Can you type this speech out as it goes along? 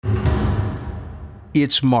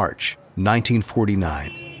It's March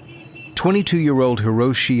 1949. 22-year-old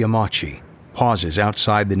Hiroshi Yamauchi pauses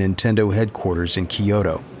outside the Nintendo headquarters in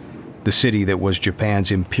Kyoto, the city that was Japan's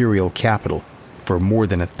imperial capital for more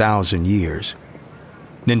than 1,000 years.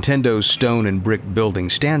 Nintendo's stone and brick building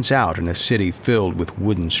stands out in a city filled with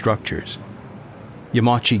wooden structures.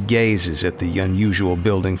 Yamauchi gazes at the unusual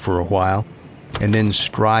building for a while and then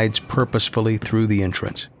strides purposefully through the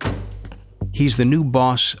entrance. He's the new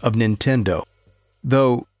boss of Nintendo,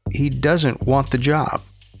 though he doesn't want the job.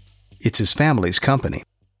 It's his family's company,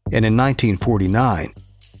 and in 1949,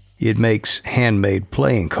 it makes handmade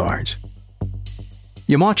playing cards.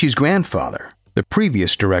 Yamauchi's grandfather, the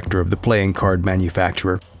previous director of the playing card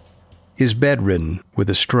manufacturer, is bedridden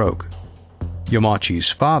with a stroke.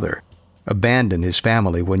 Yamauchi's father abandoned his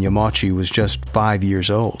family when Yamauchi was just 5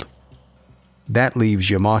 years old. That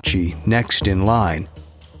leaves Yamauchi next in line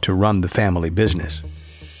to run the family business.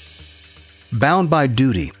 Bound by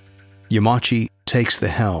duty, Yamauchi takes the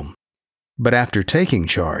helm. But after taking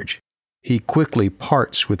charge, he quickly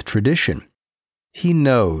parts with tradition. He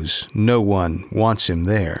knows no one wants him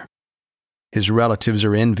there. His relatives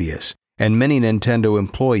are envious, and many Nintendo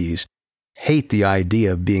employees hate the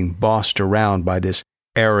idea of being bossed around by this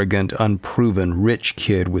arrogant, unproven rich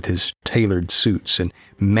kid with his tailored suits and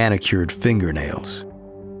manicured fingernails.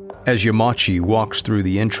 As Yamauchi walks through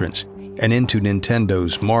the entrance and into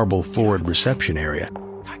Nintendo's marble-floored reception area,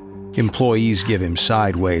 employees give him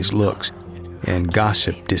sideways looks and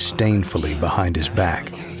gossip disdainfully behind his back.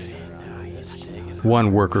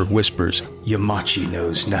 One worker whispers, "Yamauchi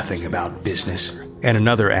knows nothing about business," and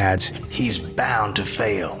another adds, "He's bound to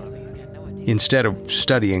fail." Instead of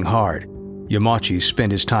studying hard, Yamauchi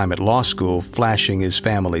spent his time at law school flashing his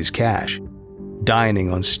family's cash,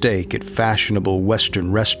 dining on steak at fashionable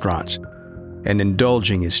Western restaurants, and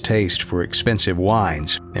indulging his taste for expensive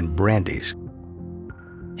wines and brandies.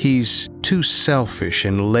 He's too selfish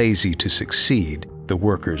and lazy to succeed, the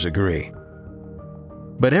workers agree.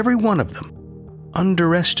 But every one of them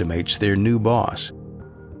underestimates their new boss,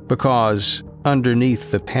 because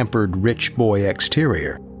underneath the pampered rich boy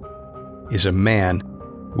exterior is a man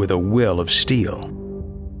with a will of steel.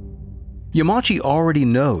 Yamauchi already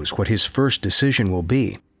knows what his first decision will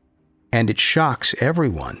be, and it shocks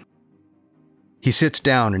everyone. He sits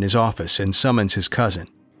down in his office and summons his cousin.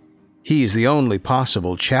 He is the only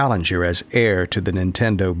possible challenger as heir to the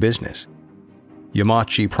Nintendo business.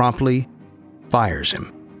 Yamauchi promptly fires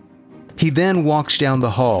him. He then walks down the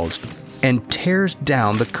halls and tears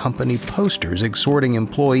down the company posters exhorting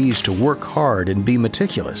employees to work hard and be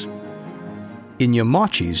meticulous. In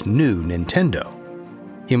Yamauchi's new Nintendo,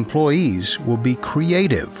 employees will be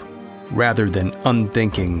creative rather than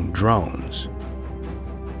unthinking drones.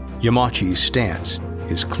 Yamauchi's stance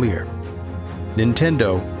is clear.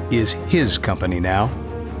 Nintendo is his company now,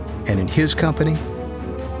 and in his company,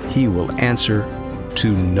 he will answer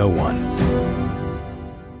to no one.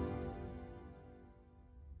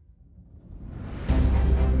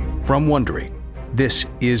 From Wondery, this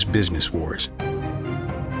is Business Wars.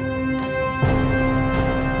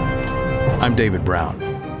 I'm David Brown.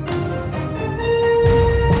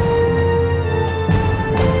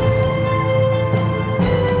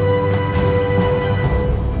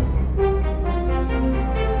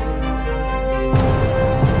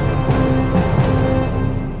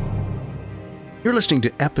 You're listening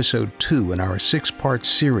to Episode 2 in our 6-part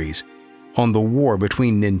series on the war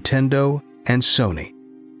between Nintendo and Sony,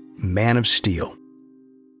 Man of Steel.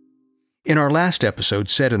 In our last episode,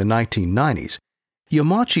 set in the 1990s,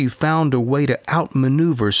 Yamauchi found a way to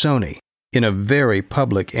outmaneuver Sony in a very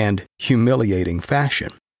public and humiliating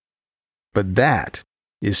fashion. But that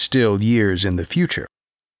is still years in the future.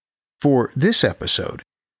 For this episode,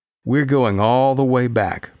 we're going all the way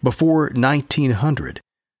back, before 1900,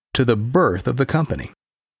 to the birth of the company.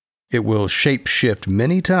 It will shape-shift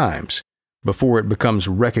many times before it becomes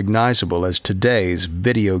recognizable as today's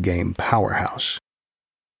video game powerhouse.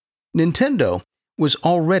 Nintendo was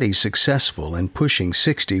already successful and pushing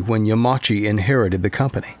 60 when Yamauchi inherited the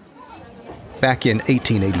company. Back in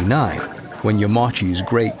 1889, when Yamauchi's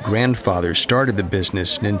great-grandfather started the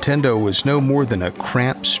business, Nintendo was no more than a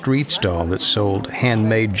cramped street stall that sold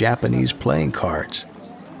handmade Japanese playing cards.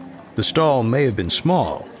 The stall may have been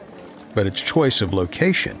small, but its choice of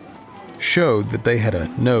location showed that they had a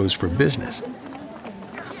nose for business.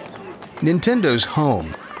 Nintendo's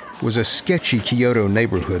home was a sketchy Kyoto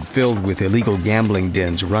neighborhood filled with illegal gambling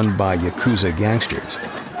dens run by Yakuza gangsters.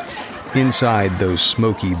 Inside those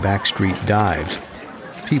smoky backstreet dives,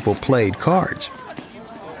 people played cards.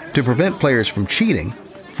 To prevent players from cheating,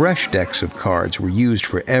 fresh decks of cards were used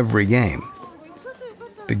for every game.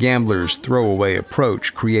 The gambler's throwaway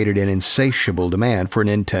approach created an insatiable demand for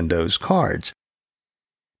Nintendo's cards.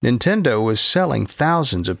 Nintendo was selling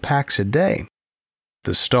thousands of packs a day.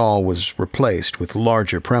 The stall was replaced with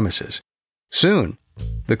larger premises. Soon,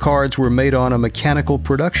 the cards were made on a mechanical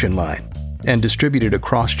production line and distributed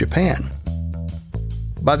across Japan.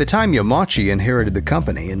 By the time Yamauchi inherited the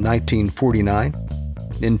company in 1949,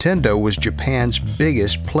 Nintendo was Japan's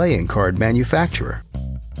biggest playing card manufacturer.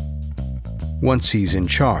 Once he's in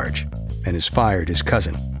charge and has fired his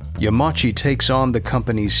cousin, Yamauchi takes on the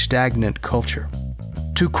company's stagnant culture.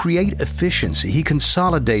 To create efficiency, he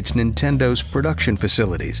consolidates Nintendo's production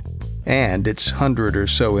facilities and its 100 or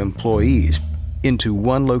so employees into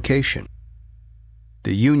one location.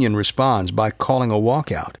 The union responds by calling a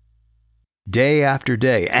walkout. Day after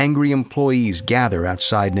day, angry employees gather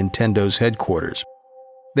outside Nintendo's headquarters.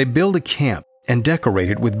 They build a camp and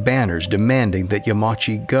decorate it with banners demanding that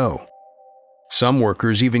Yamauchi go. Some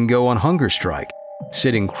workers even go on hunger strike,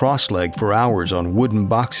 sitting cross-legged for hours on wooden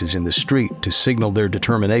boxes in the street to signal their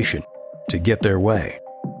determination to get their way.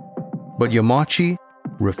 But Yamauchi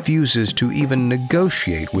refuses to even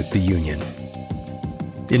negotiate with the union.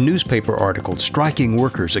 In newspaper articles, striking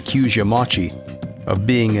workers accuse Yamauchi of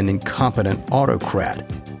being an incompetent autocrat,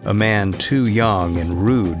 a man too young and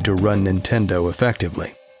rude to run Nintendo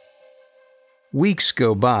effectively. Weeks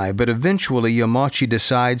go by, but eventually Yamauchi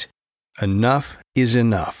decides enough is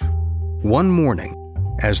enough. One morning,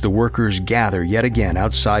 as the workers gather yet again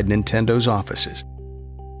outside Nintendo's offices,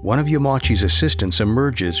 one of Yamauchi's assistants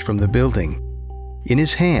emerges from the building. In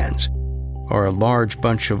his hands are a large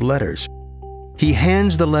bunch of letters. He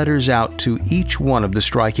hands the letters out to each one of the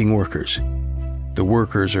striking workers. The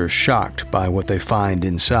workers are shocked by what they find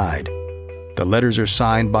inside. The letters are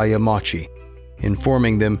signed by Yamauchi,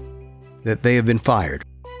 informing them that they have been fired,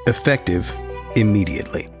 effective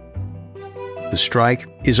immediately. The strike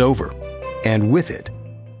is over, and with it,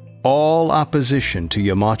 all opposition to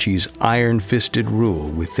Yamauchi's iron-fisted rule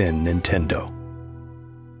within Nintendo.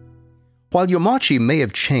 While Yamauchi may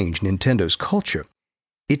have changed Nintendo's culture,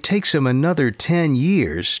 it takes him another 10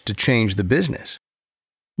 years to change the business.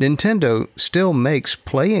 Nintendo still makes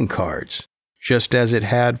playing cards, just as it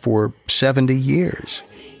had for 70 years.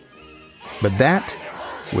 But that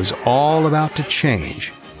was all about to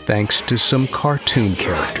change thanks to some cartoon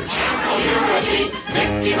characters.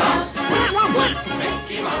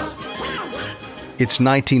 It's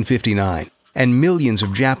 1959, and millions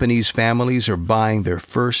of Japanese families are buying their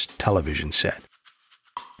first television set.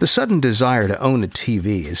 The sudden desire to own a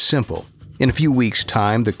TV is simple. In a few weeks'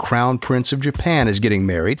 time, the Crown Prince of Japan is getting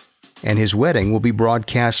married, and his wedding will be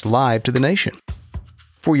broadcast live to the nation.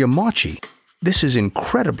 For Yamauchi, this is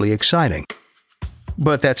incredibly exciting.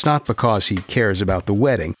 But that's not because he cares about the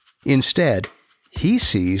wedding. Instead, he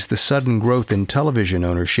sees the sudden growth in television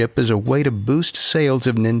ownership as a way to boost sales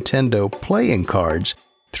of Nintendo playing cards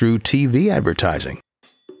through TV advertising.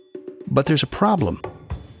 But there's a problem.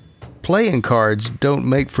 Playing cards don't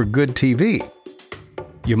make for good TV.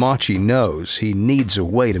 Yamauchi knows he needs a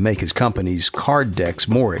way to make his company's card decks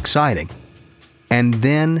more exciting. And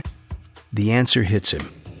then the answer hits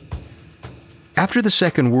him. After the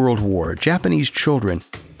Second World War, Japanese children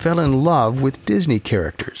fell in love with Disney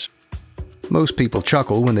characters. Most people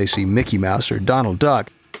chuckle when they see Mickey Mouse or Donald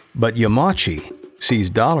Duck, but Yamauchi sees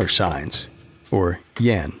dollar signs, or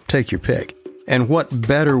yen, take your pick. And what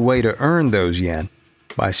better way to earn those yen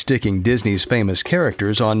by sticking Disney's famous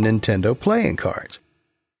characters on Nintendo playing cards?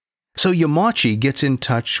 So Yamauchi gets in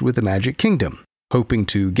touch with the Magic Kingdom, hoping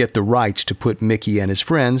to get the rights to put Mickey and his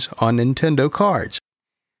friends on Nintendo cards.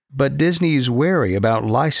 But Disney's wary about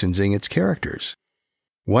licensing its characters.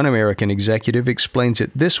 One American executive explains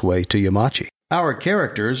it this way to Yamauchi. "Our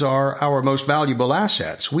characters are our most valuable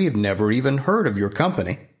assets. We have never even heard of your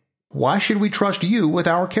company. Why should we trust you with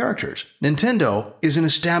our characters? Nintendo is an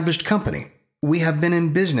established company. We have been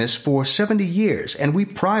in business for 70 years, and we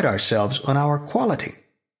pride ourselves on our quality."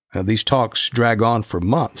 Now, these talks drag on for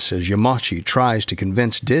months as Yamauchi tries to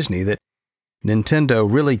convince Disney that Nintendo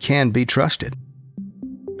really can be trusted.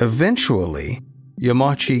 Eventually,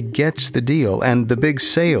 Yamauchi gets the deal and the big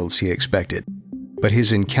sales he expected, but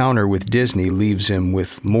his encounter with Disney leaves him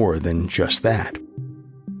with more than just that.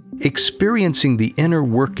 Experiencing the inner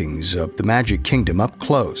workings of the Magic Kingdom up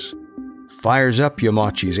close fires up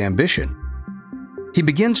Yamauchi's ambition. He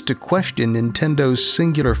begins to question Nintendo's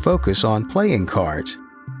singular focus on playing cards.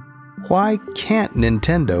 Why can't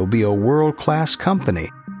Nintendo be a world-class company?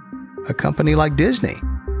 A company like Disney?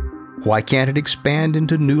 Why can't it expand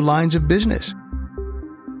into new lines of business?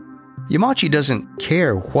 Yamauchi doesn't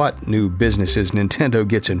care what new businesses Nintendo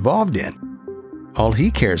gets involved in. All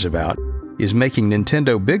he cares about is making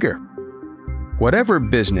Nintendo bigger. Whatever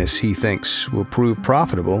business he thinks will prove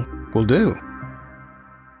profitable will do.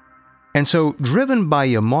 And so, driven by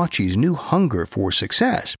Yamauchi's new hunger for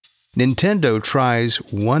success, Nintendo tries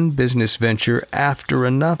one business venture after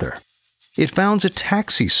another. It founds a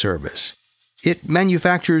taxi service. It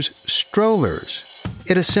manufactures strollers.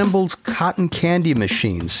 It assembles cotton candy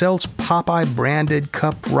machines, sells Popeye-branded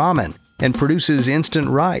cup ramen, and produces instant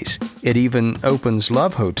rice. It even opens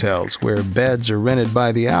love hotels where beds are rented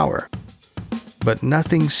by the hour. But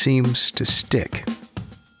nothing seems to stick.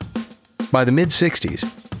 By the mid-60s,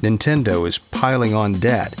 Nintendo is piling on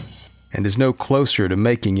debt and is no closer to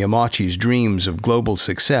making Yamauchi's dreams of global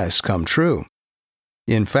success come true.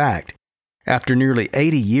 In fact, after nearly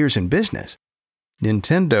 80 years in business,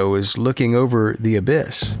 Nintendo is looking over the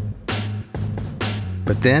abyss.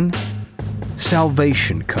 But then,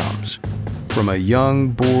 salvation comes from a young,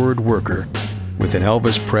 bored worker with an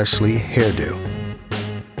Elvis Presley hairdo.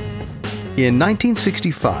 In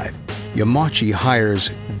 1965, Yamauchi hires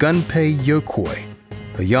Gunpei Yokoi,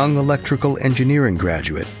 a young electrical engineering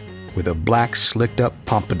graduate with a black slicked-up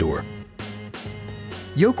pompadour.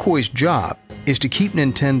 Yokoi's job is to keep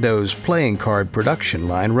Nintendo's playing card production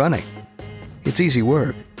line running. It's easy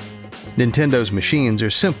work. Nintendo's machines are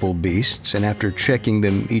simple beasts, and after checking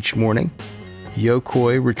them each morning,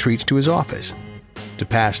 Yokoi retreats to his office. To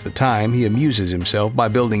pass the time, he amuses himself by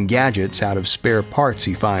building gadgets out of spare parts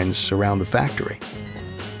he finds around the factory.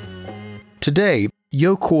 Today,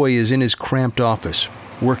 Yokoi is in his cramped office,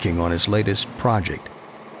 working on his latest project.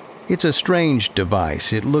 It's a strange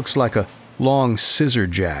device. It looks like a long scissor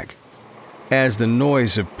jack. As the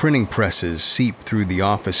noise of printing presses seep through the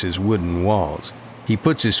office's wooden walls, he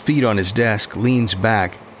puts his feet on his desk, leans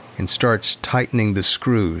back, and starts tightening the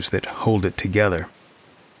screws that hold it together.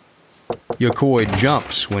 Yokoi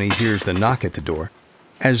jumps when he hears the knock at the door.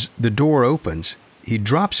 As the door opens, he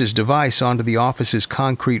drops his device onto the office's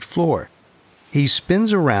concrete floor. He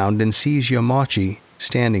spins around and sees Yamauchi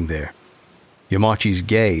standing there. Yamauchi's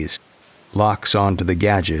gaze locks onto the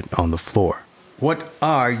gadget on the floor. "What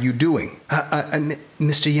are you doing?"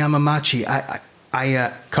 Mr. Yamauchi,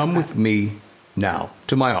 I Come with me now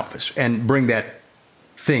to my office and bring that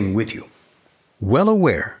thing with you. Well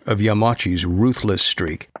aware of Yamauchi's ruthless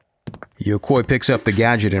streak, Yokoi picks up the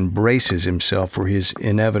gadget and braces himself for his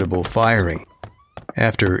inevitable firing.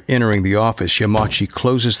 After entering the office, Yamauchi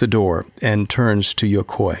closes the door and turns to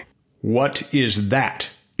Yokoi. "What is that?"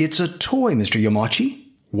 It's a toy, Mr. Yamauchi.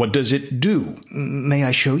 "What does it do?" May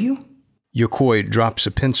I show you? Yokoi drops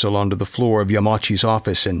a pencil onto the floor of Yamauchi's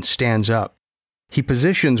office and stands up. He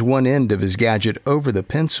positions one end of his gadget over the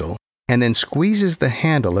pencil and then squeezes the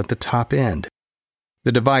handle at the top end.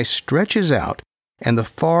 The device stretches out and the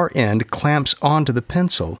far end clamps onto the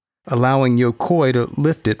pencil, allowing Yokoi to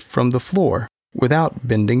lift it from the floor without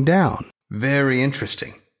bending down. Very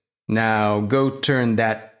interesting. Now go turn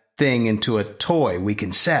that thing into a toy we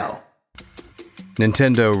can sell.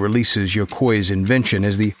 Nintendo releases Yokoi's invention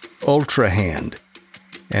as the Ultra Hand,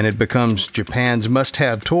 and it becomes Japan's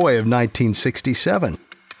must-have toy of 1967.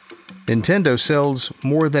 Nintendo sells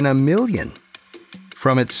more than 1 million.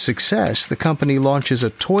 From its success, the company launches a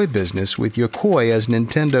toy business with Yokoi as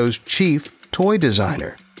Nintendo's chief toy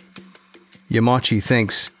designer. Yamauchi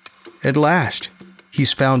thinks, at last,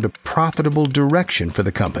 he's found a profitable direction for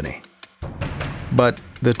the company. But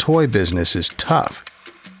the toy business is tough.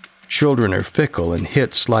 Children are fickle, and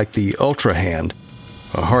hits like the Ultra Hand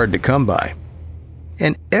are hard to come by.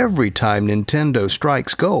 And every time Nintendo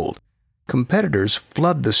strikes gold, competitors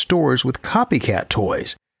flood the stores with copycat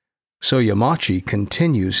toys. So Yamauchi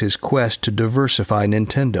continues his quest to diversify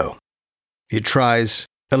Nintendo. It tries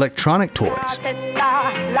electronic toys.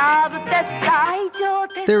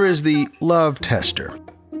 There is the love tester.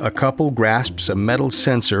 A couple grasps a metal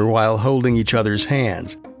sensor while holding each other's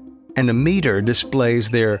hands, and a meter displays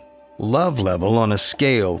their love level on a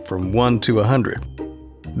scale from 1 to 100.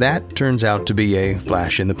 That turns out to be a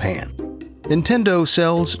flash in the pan. Nintendo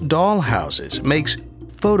sells doll houses, makes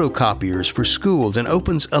photocopiers for schools, and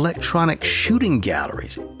opens electronic shooting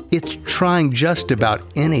galleries. It's trying just about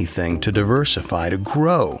anything to diversify, to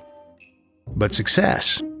grow. But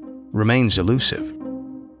success remains elusive.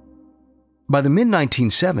 By the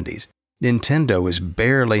mid-1970s, Nintendo is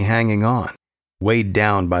barely hanging on, weighed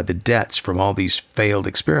down by the debts from all these failed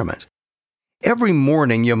experiments. Every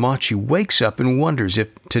morning, Yamauchi wakes up and wonders if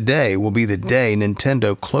today will be the day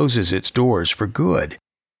Nintendo closes its doors for good.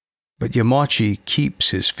 But Yamauchi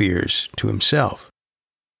keeps his fears to himself.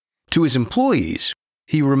 To his employees,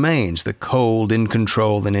 he remains the cold, in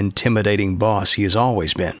control, and intimidating boss he has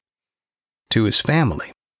always been. To his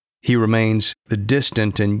family, He remains the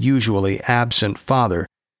distant and usually absent father,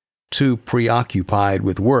 too preoccupied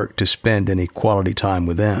with work to spend any quality time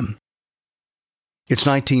with them. It's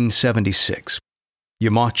 1976.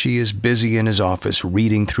 Yamauchi is busy in his office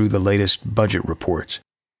reading through the latest budget reports,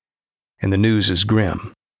 and the news is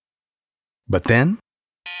grim. But then,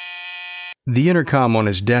 the intercom on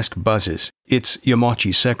his desk buzzes. It's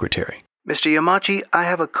Yamauchi's secretary. Mr. Yamauchi, I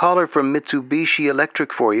have a caller from Mitsubishi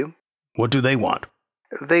Electric for you. What do they want?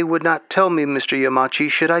 They would not tell me, Mr. Yamauchi.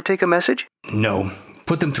 Should I take a message? No.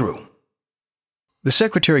 Put them through. The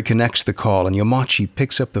secretary connects the call, and Yamauchi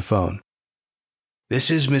picks up the phone. This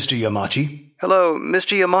is Mr. Yamauchi. Hello,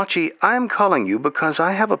 Mr. Yamauchi. I am calling you because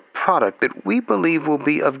I have a product that we believe will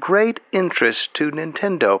be of great interest to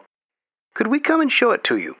Nintendo. Could we come and show it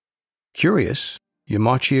to you? Curious,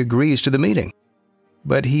 Yamauchi agrees to the meeting.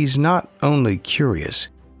 But he's not only curious,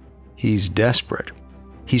 he's desperate.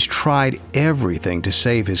 He's tried everything to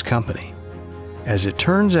save his company. As it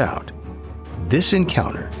turns out, this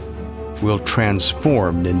encounter will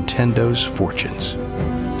transform Nintendo's fortunes.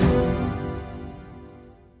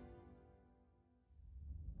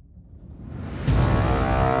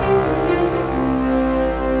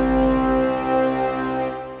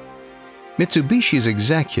 Mitsubishi's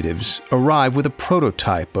executives arrive with a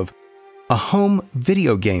prototype of a home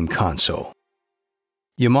video game console.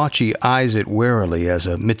 Yamauchi eyes it warily as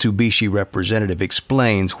a Mitsubishi representative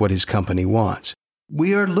explains what his company wants.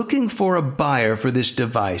 We are looking for a buyer for this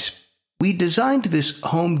device. We designed this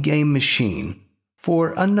home game machine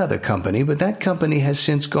for another company, but that company has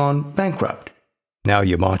since gone bankrupt. Now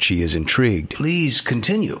Yamauchi is intrigued. Please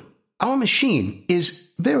continue. Our machine is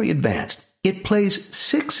very advanced. It plays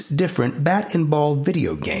 6 different bat and ball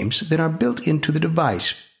video games that are built into the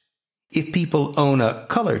device. If people own a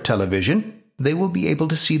color television, they will be able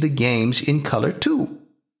to see the games in color too.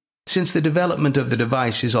 Since the development of the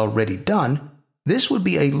device is already done, this would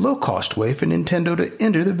be a low-cost way for Nintendo to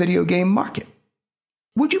enter the video game market.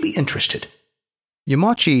 Would you be interested?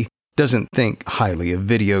 Yamauchi doesn't think highly of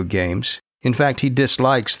video games. In fact, he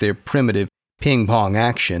dislikes their primitive ping-pong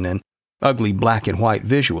action and ugly black and white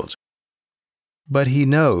visuals. But he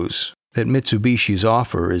knows that Mitsubishi's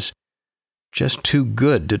offer is just too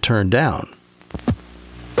good to turn down.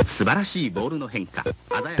 The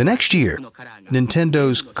next year,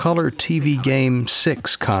 Nintendo's Color TV Game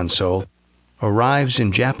 6 console arrives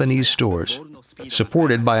in Japanese stores,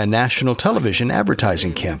 supported by a national television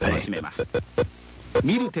advertising campaign.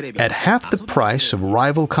 At half the price of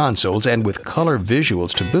rival consoles and with color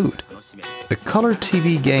visuals to boot, the Color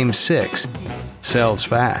TV Game 6 sells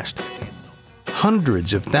fast.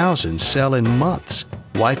 Hundreds of thousands sell in months,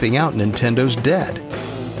 wiping out Nintendo's debt.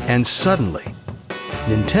 And suddenly,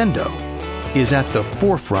 Nintendo is at the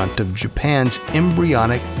forefront of Japan's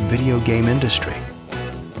embryonic video game industry.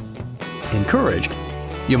 Encouraged,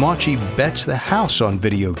 Yamauchi bets the house on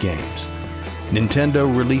video games.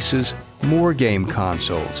 Nintendo releases more game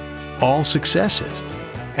consoles, all successes,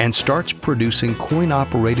 and starts producing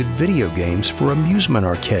coin-operated video games for amusement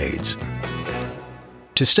arcades.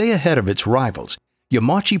 To stay ahead of its rivals,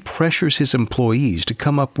 Yamauchi pressures his employees to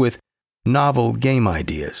come up with novel game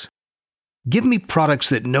ideas. Give me products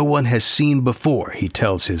that no one has seen before, he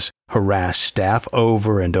tells his harassed staff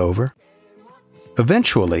over and over.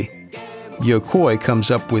 Eventually, Yokoi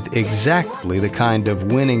comes up with exactly the kind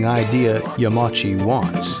of winning idea Yamauchi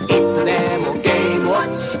wants.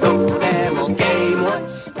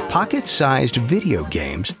 Pocket-sized video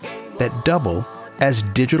games that double as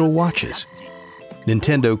digital watches.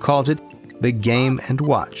 Nintendo calls it the Game &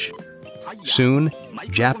 Watch. Soon,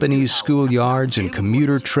 Japanese schoolyards and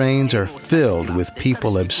commuter trains are filled with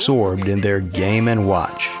people absorbed in their Game &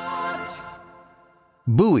 Watch.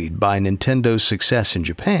 Buoyed by Nintendo's success in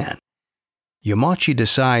Japan, Yamauchi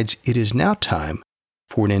decides it is now time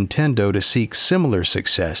for Nintendo to seek similar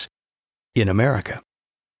success in America.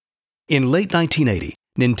 In late 1980,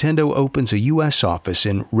 Nintendo opens a U.S. office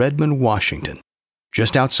in Redmond, Washington,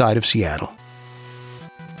 just outside of Seattle.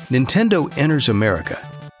 Nintendo enters America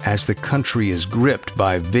as the country is gripped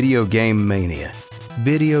by video game mania.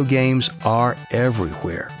 Video games are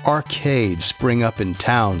everywhere. Arcades spring up in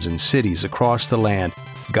towns and cities across the land,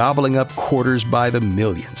 gobbling up quarters by the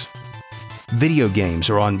millions. Video games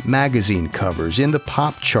are on magazine covers, in the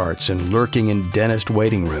pop charts, and lurking in dentist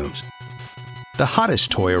waiting rooms. The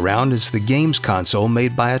hottest toy around is the games console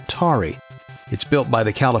made by Atari. It's built by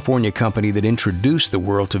the California company that introduced the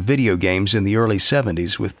world to video games in the early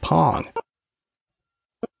 70s with Pong.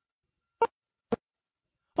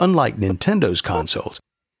 Unlike Nintendo's consoles,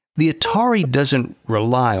 the Atari doesn't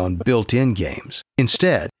rely on built-in games.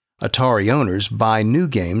 Instead, Atari owners buy new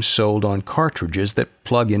games sold on cartridges that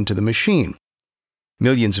plug into the machine.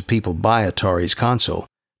 Millions of people buy Atari's console,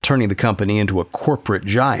 turning the company into a corporate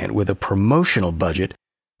giant with a promotional budget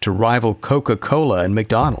to rival Coca-Cola and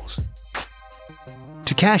McDonald's.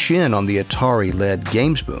 To cash in on the Atari-led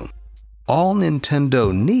games boom, all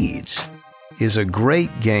Nintendo needs is a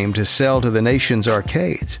great game to sell to the nation's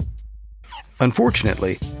arcades.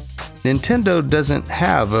 Unfortunately, Nintendo doesn't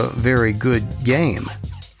have a very good game.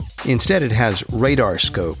 Instead, it has Radar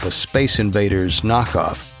Scope, a Space Invaders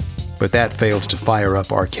knockoff, but that fails to fire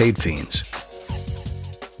up arcade fiends.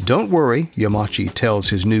 Don't worry, Yamauchi tells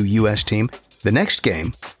his new US team, the next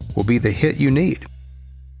game will be the hit you need.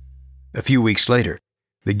 A few weeks later,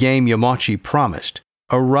 the game Yamauchi promised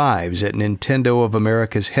arrives at Nintendo of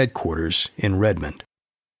America's headquarters in Redmond.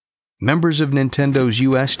 Members of Nintendo's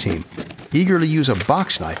US team eagerly use a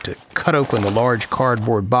box knife to cut open the large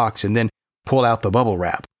cardboard box and then pull out the bubble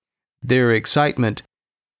wrap. Their excitement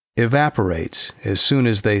evaporates as soon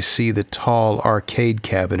as they see the tall arcade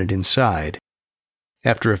cabinet inside.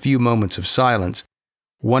 After a few moments of silence,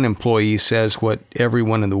 one employee says what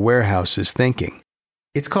everyone in the warehouse is thinking.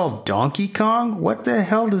 "It's called Donkey Kong? What the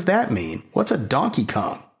hell does that mean? What's a Donkey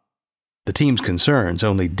Kong?" The team's concerns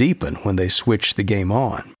only deepen when they switch the game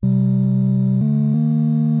on.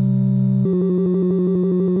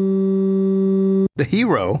 The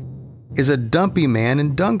hero is a dumpy man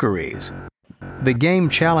in dungarees. The game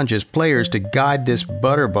challenges players to guide this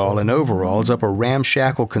butterball in overalls up a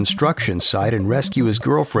ramshackle construction site and rescue his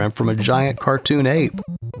girlfriend from a giant cartoon ape.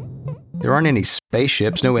 There aren't any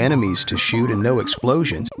spaceships, no enemies to shoot, and no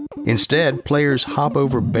explosions. Instead, players hop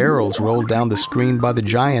over barrels rolled down the screen by the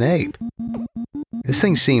giant ape. This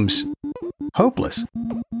thing seems hopeless.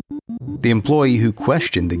 The employee who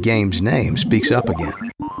questioned the game's name speaks up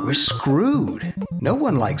again. "We're screwed. No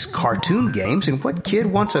one likes cartoon games, and what kid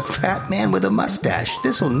wants a fat man with a mustache?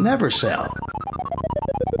 This'll never sell."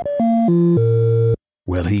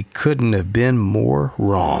 Well, he couldn't have been more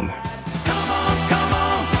wrong. Come on, come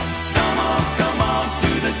on, come on, come on,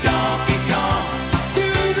 do the Donkey Kong,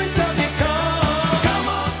 do the Donkey Kong, come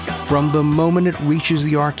on, come on. From the moment it reaches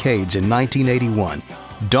the arcades in 1981,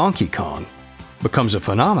 Donkey Kong becomes a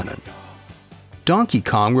phenomenon. Donkey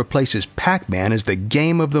Kong replaces Pac-Man as the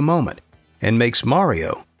game of the moment and makes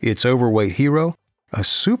Mario, its overweight hero, a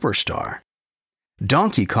superstar.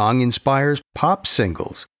 Donkey Kong inspires pop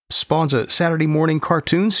singles, spawns a Saturday morning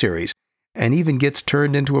cartoon series, and even gets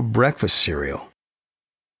turned into a breakfast cereal.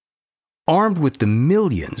 Armed with the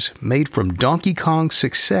millions made from Donkey Kong's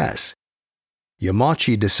success,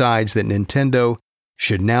 Yamauchi decides that Nintendo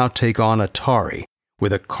should now take on Atari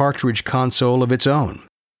with a cartridge console of its own.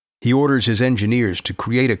 He orders his engineers to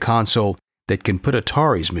create a console that can put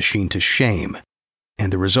Atari's machine to shame.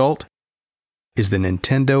 And the result is the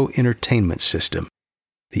Nintendo Entertainment System,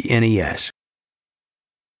 the NES.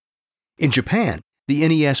 In Japan, the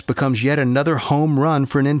NES becomes yet another home run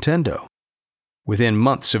for Nintendo. Within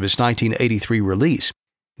months of its 1983 release,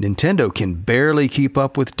 Nintendo can barely keep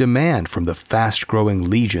up with demand from the fast-growing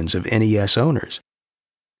legions of NES owners.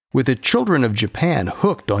 With the children of Japan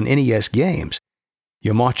hooked on NES games,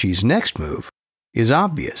 Yamauchi's next move is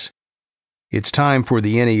obvious. It's time for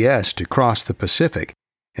the NES to cross the Pacific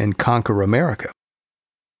and conquer America.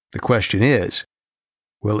 The question is,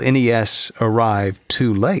 will NES arrive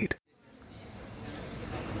too late?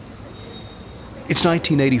 It's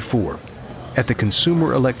 1984, at the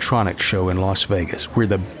Consumer Electronics Show in Las Vegas, where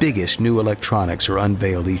the biggest new electronics are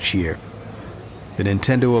unveiled each year. The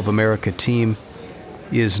Nintendo of America team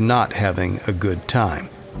is not having a good time.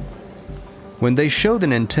 When they show the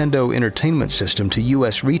Nintendo Entertainment System to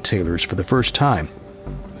U.S. retailers for the first time,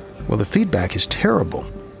 well, the feedback is terrible.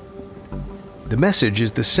 The message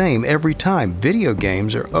is the same every time: video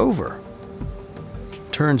games are over.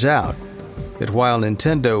 Turns out that while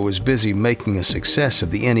Nintendo was busy making a success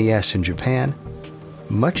of the NES in Japan,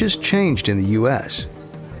 much has changed in the U.S.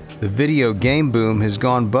 The video game boom has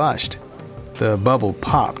gone bust. The bubble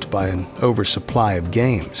popped by an oversupply of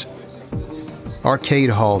games. Arcade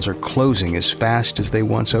halls are closing as fast as they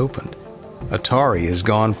once opened. Atari has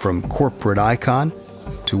gone from corporate icon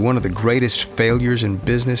to one of the greatest failures in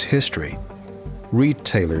business history.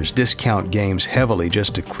 Retailers discount games heavily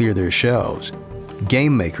just to clear their shelves.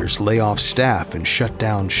 Game makers lay off staff and shut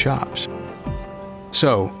down shops.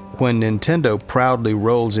 So, when Nintendo proudly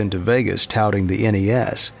rolls into Vegas touting the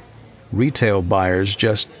NES, retail buyers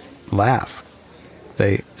just laugh.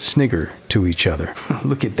 They snigger to each other.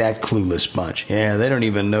 Look at that clueless bunch. Yeah, they don't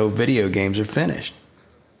even know video games are finished.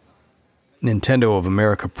 Nintendo of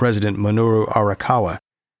America President Minoru Arakawa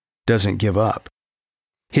doesn't give up.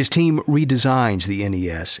 His team redesigns the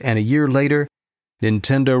NES, and a year later,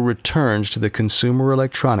 Nintendo returns to the Consumer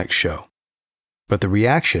Electronics Show. But the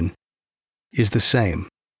reaction is the same.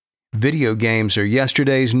 Video games are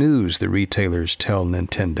yesterday's news, the retailers tell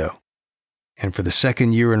Nintendo. And for the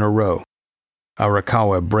second year in a row,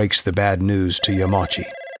 Arakawa breaks the bad news to Yamauchi.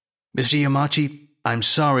 Mr. Yamauchi, I'm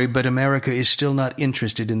sorry, but America is still not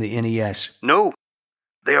interested in the NES. No,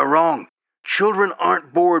 they are wrong. Children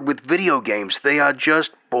aren't bored with video games. They are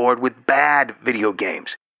just bored with bad video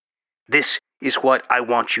games. This is what I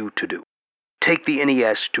want you to do. Take the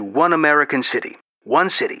NES to one American city,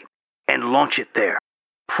 and launch it there.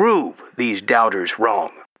 Prove these doubters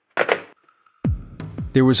wrong.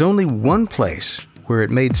 There was only one place where it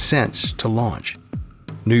made sense to launch: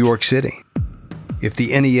 New York City. If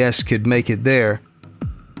the NES could make it there,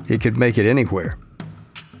 it could make it anywhere.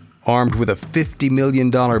 Armed with a $50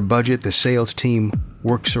 million budget, the sales team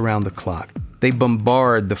works around the clock. They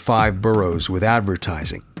bombard the 5 boroughs with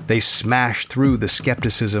advertising. They smash through the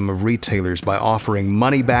skepticism of retailers by offering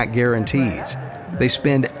money-back guarantees. They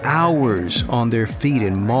spend hours on their feet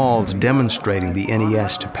in malls demonstrating the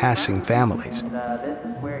NES to passing families.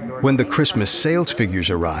 When the Christmas sales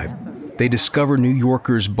figures arrive, they discover New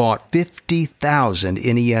Yorkers bought 50,000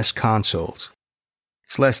 NES consoles.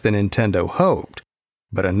 It's less than Nintendo hoped,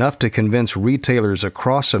 but enough to convince retailers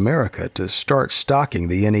across America to start stocking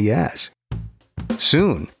the NES.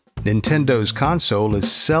 Soon, Nintendo's console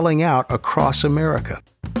is selling out across America.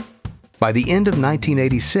 By the end of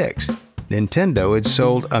 1986, Nintendo had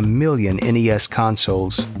sold 1 million NES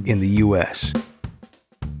consoles in the U.S.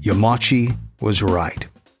 Yamauchi was right.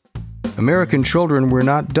 American children were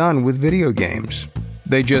not done with video games.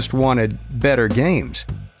 They just wanted better games,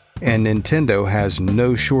 and Nintendo has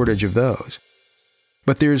no shortage of those.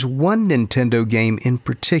 But there's one Nintendo game in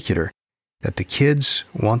particular that the kids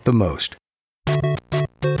want the most.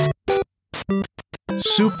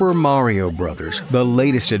 Super Mario Bros., the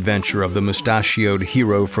latest adventure of the mustachioed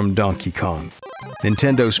hero from Donkey Kong.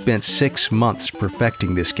 Nintendo spent 6 months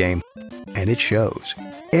perfecting this game, and it shows.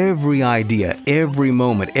 Every idea, every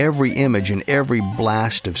moment, every image, and every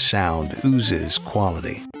blast of sound oozes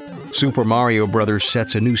quality. Super Mario Bros.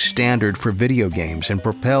 Sets a new standard for video games and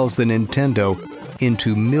propels the Nintendo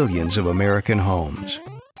into millions of American homes.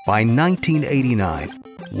 By 1989,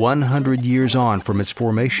 100 years on from its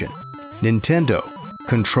formation, Nintendo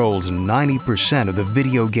controls 90% of the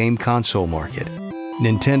video game console market.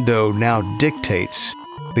 Nintendo now dictates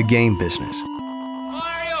the game business.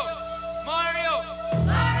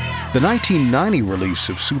 The 1990 release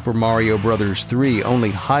of Super Mario Bros. 3 only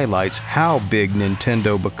highlights how big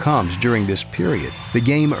Nintendo becomes during this period. The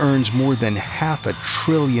game earns more than $500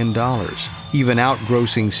 billion, even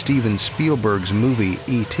outgrossing Steven Spielberg's movie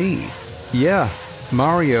E.T. Yeah,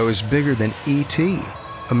 Mario is bigger than E.T.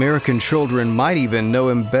 American children might even know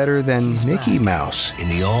him better than Mickey Mouse. In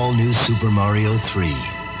the all-new Super Mario 3,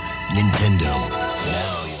 Nintendo.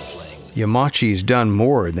 Now you're playing. Yamauchi's done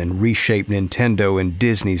more than reshape Nintendo in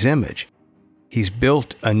Disney's image. He's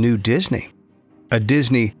built a new Disney. A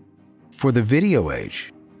Disney for the video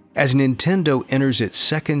age. As Nintendo enters its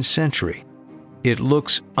second century, it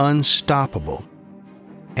looks unstoppable.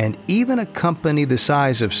 And even a company the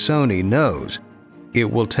size of Sony knows it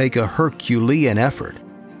will take a Herculean effort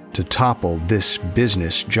to topple this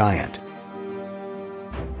business giant.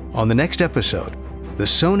 On the next episode, the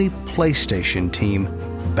Sony PlayStation team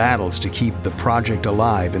battles to keep the project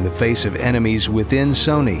alive in the face of enemies within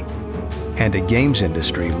Sony and a games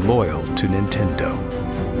industry loyal to Nintendo.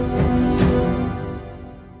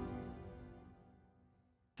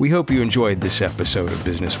 We hope you enjoyed this episode of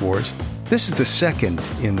Business Wars. This is the second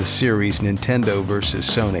in the series Nintendo versus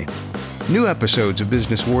Sony. New episodes of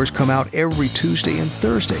Business Wars come out every Tuesday and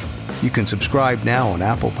Thursday. You can subscribe now on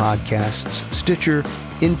Apple Podcasts, Stitcher,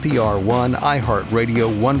 NPR One, iHeartRadio,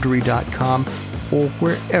 Wondery.com, or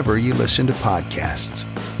wherever you listen to podcasts.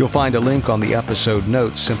 You'll find a link on the episode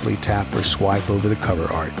notes. Simply tap or swipe over the cover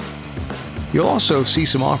art. You'll also see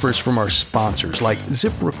some offers from our sponsors like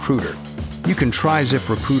ZipRecruiter. You can try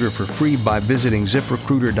ZipRecruiter for free by visiting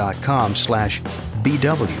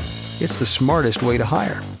ZipRecruiter.com/BW. It's the smartest way to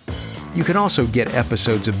hire. You can also get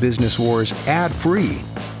episodes of Business Wars ad-free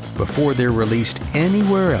before they're released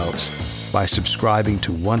anywhere else by subscribing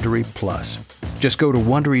to Wondery Plus. Just go to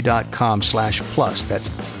Wondery.com/plus. That's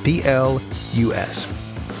PLUS.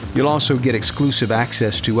 You'll also get exclusive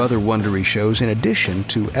access to other Wondery shows in addition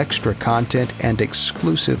to extra content and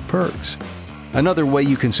exclusive perks. Another way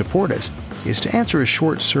you can support us is to answer a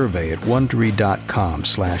short survey at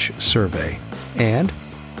Wondery.com/survey. And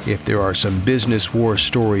if there are some Business War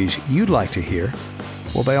stories you'd like to hear,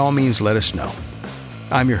 well, by all means, let us know.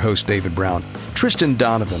 I'm your host, David Brown. Tristan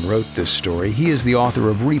Donovan wrote this story. He is the author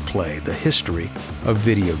of Replay, The History of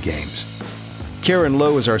Video Games. Karen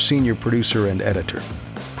Lowe is our senior producer and editor.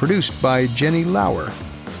 Produced by Jenny Lauer.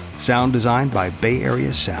 Sound designed by Bay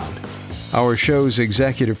Area Sound. Our show's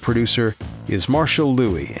executive producer is Marshall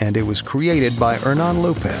Louie, and it was created by Hernan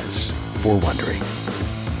Lopez for Wondery.